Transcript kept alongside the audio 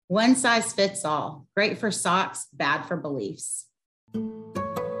One size fits all. Great for socks, bad for beliefs.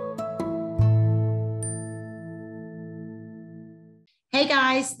 Hey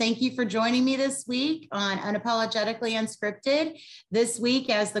guys, thank you for joining me this week on Unapologetically Unscripted. This week,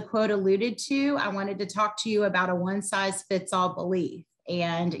 as the quote alluded to, I wanted to talk to you about a one size fits all belief.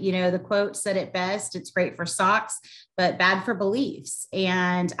 And, the quote said it best, it's great for socks, but bad for beliefs.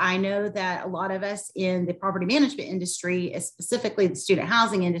 And I know that a lot of us in the property management industry, specifically the student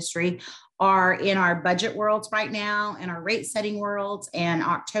housing industry, are in our budget worlds right now and our rate setting worlds. And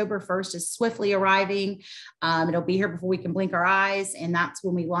October 1st is swiftly arriving. It'll be here before we can blink our eyes. And that's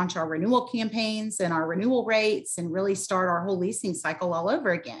when we launch our renewal campaigns and our renewal rates and really start our whole leasing cycle all over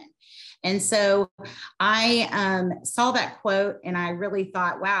again. And so I saw that quote and I really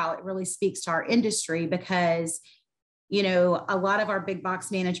thought, wow, it really speaks to our industry because, a lot of our big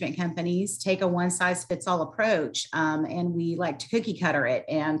box management companies take a one size fits all approach, and we like to cookie cutter it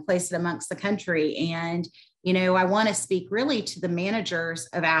and place it amongst the country. And, I want to speak really to the managers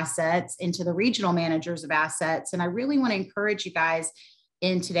of assets and to the regional managers of assets. And I really want to encourage you guys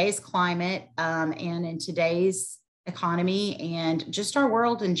in today's climate and in today's economy and just our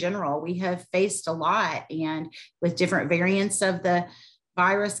world in general. We have faced a lot, and with different variants of the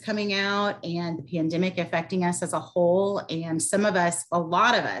virus coming out and the pandemic affecting us as a whole. And some of us, a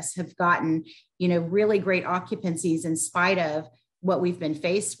lot of us have gotten, really great occupancies in spite of what we've been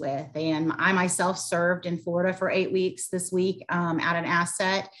faced with. And I myself served in Florida for 8 weeks this week at an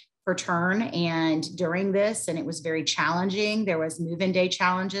asset for Turn and during this, and it was very challenging. There was move-in day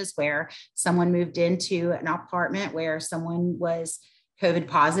challenges where someone moved into an apartment where someone was COVID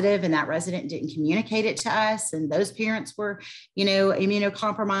positive and that resident didn't communicate it to us. And those parents were,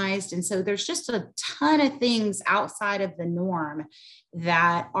 immunocompromised. And so there's just a ton of things outside of the norm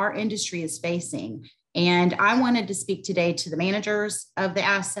that our industry is facing. And I wanted to speak today to the managers of the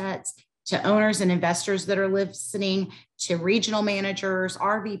assets, to owners and investors that are listening, to regional managers,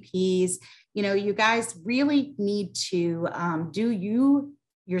 RVPs. You guys really need to do you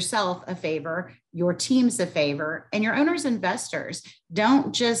yourself a favor, your teams a favor, and your owners, investors.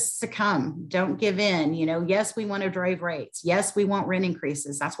 Don't just succumb. Don't give in. Yes, we want to drive rates. Yes, we want rent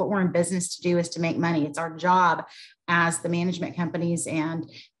increases. That's what we're in business to do, is to make money. It's our job as the management companies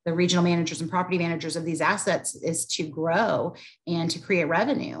and the regional managers and property managers of these assets is to grow and to create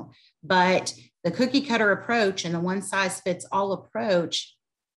revenue. But the cookie cutter approach and the one size fits all approach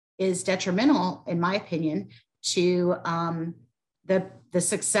is detrimental, in my opinion, to the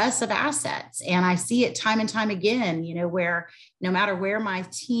success of assets. And I see it time and time again, where no matter where my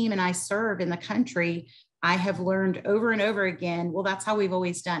team and I serve in the country, I have learned over and over again, well, that's how we've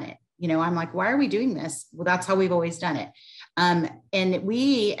always done it. I'm like, why are we doing this? Well, that's how we've always done it. And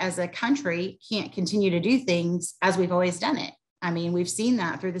we as a country can't continue to do things as we've always done it. I mean, we've seen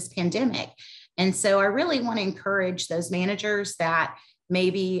that through this pandemic. And so I really want to encourage those managers that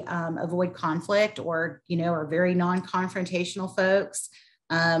maybe avoid conflict or, are very non-confrontational folks.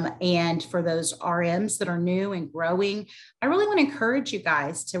 And for those RMs that are new and growing, I really want to encourage you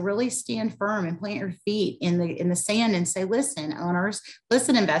guys to really stand firm and plant your feet in the sand and say, listen, owners,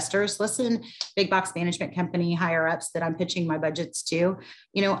 listen, investors, listen, big box management company higher ups that I'm pitching my budgets to.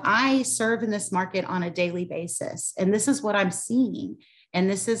 I serve in this market on a daily basis, and this is what I'm seeing. And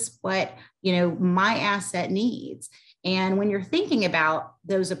this is what, my asset needs. And when you're thinking about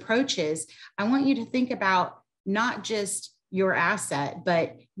those approaches, I want you to think about not just your asset,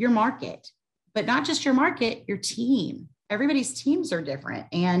 but your market, but not just your market, your team. Everybody's teams are different.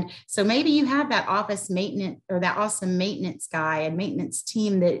 And so maybe you have that office maintenance or that awesome maintenance guy and maintenance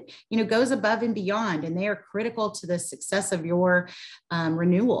team that, goes above and beyond, and they are critical to the success of your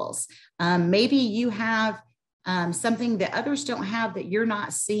renewals. Maybe you have something that others don't have that you're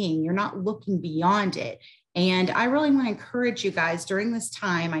not seeing, you're not looking beyond it. And I really want to encourage you guys during this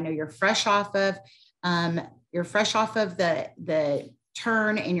time. I know you're fresh off of the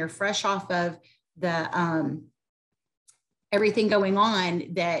Turn, and you're fresh off of the everything going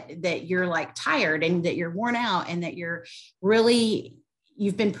on, that you're like tired and that you're worn out and that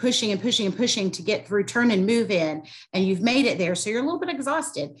you've been pushing and pushing and pushing to get through Turn and move in, and you've made it there. So you're a little bit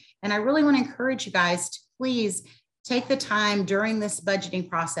exhausted. And I really want to encourage you guys to please take the time during this budgeting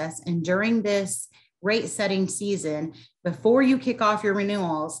process and during this rate setting season before you kick off your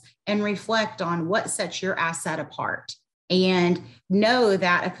renewals and reflect on what sets your asset apart, and know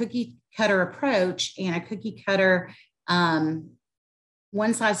that a cookie cutter approach and a cookie cutter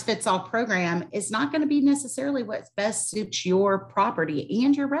one size fits all program is not going to be necessarily what best suits your property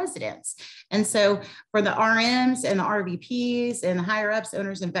and your residents. And so for the RMs and the RVPs and the higher ups,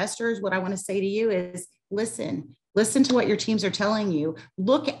 owners, investors, what I want to say to you is, listen, Listen to what your teams are telling you.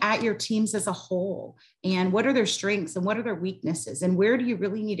 Look at your teams as a whole and what are their strengths and what are their weaknesses and where do you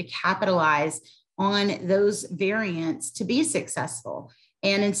really need to capitalize on those variants to be successful.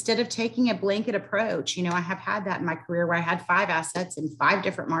 And instead of taking a blanket approach, I have had that in my career where I had 5 assets in 5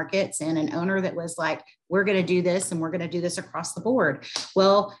 different markets and an owner that was like, we're going to do this and we're going to do this across the board.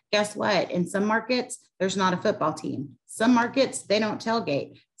 Well, guess what? In some markets, there's not a football team. Some markets, they don't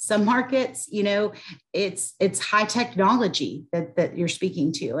tailgate. Some markets, it's high technology that you're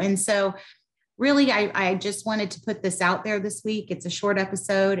speaking to. And so really, I just wanted to put this out there this week. It's a short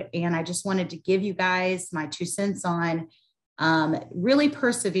episode, and I just wanted to give you guys my 2 cents on really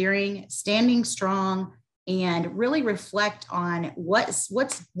persevering, standing strong, and really reflect on what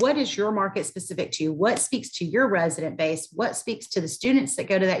is your market specific to you, what speaks to your resident base, what speaks to the students that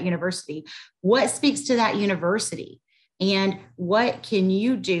go to that university, what speaks to that university, and what can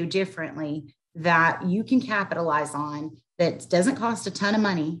you do differently that you can capitalize on that doesn't cost a ton of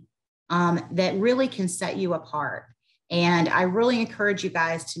money, that really can set you apart. And I really encourage you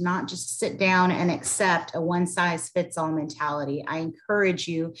guys to not just sit down and accept a one-size-fits-all mentality. I encourage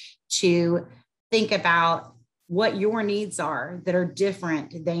you to think about what your needs are that are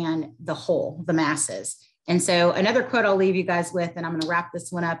different than the whole, the masses. And so another quote I'll leave you guys with, and I'm going to wrap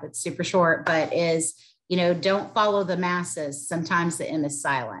this one up, it's super short, but is, don't follow the masses. Sometimes the M is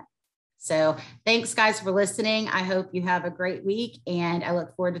silent. So thanks, guys, for listening. I hope you have a great week, and I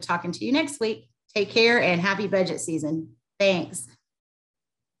look forward to talking to you next week. Take care and happy budget season. Thanks.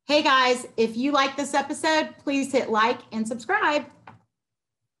 Hey, guys, if you like this episode, please hit like and subscribe.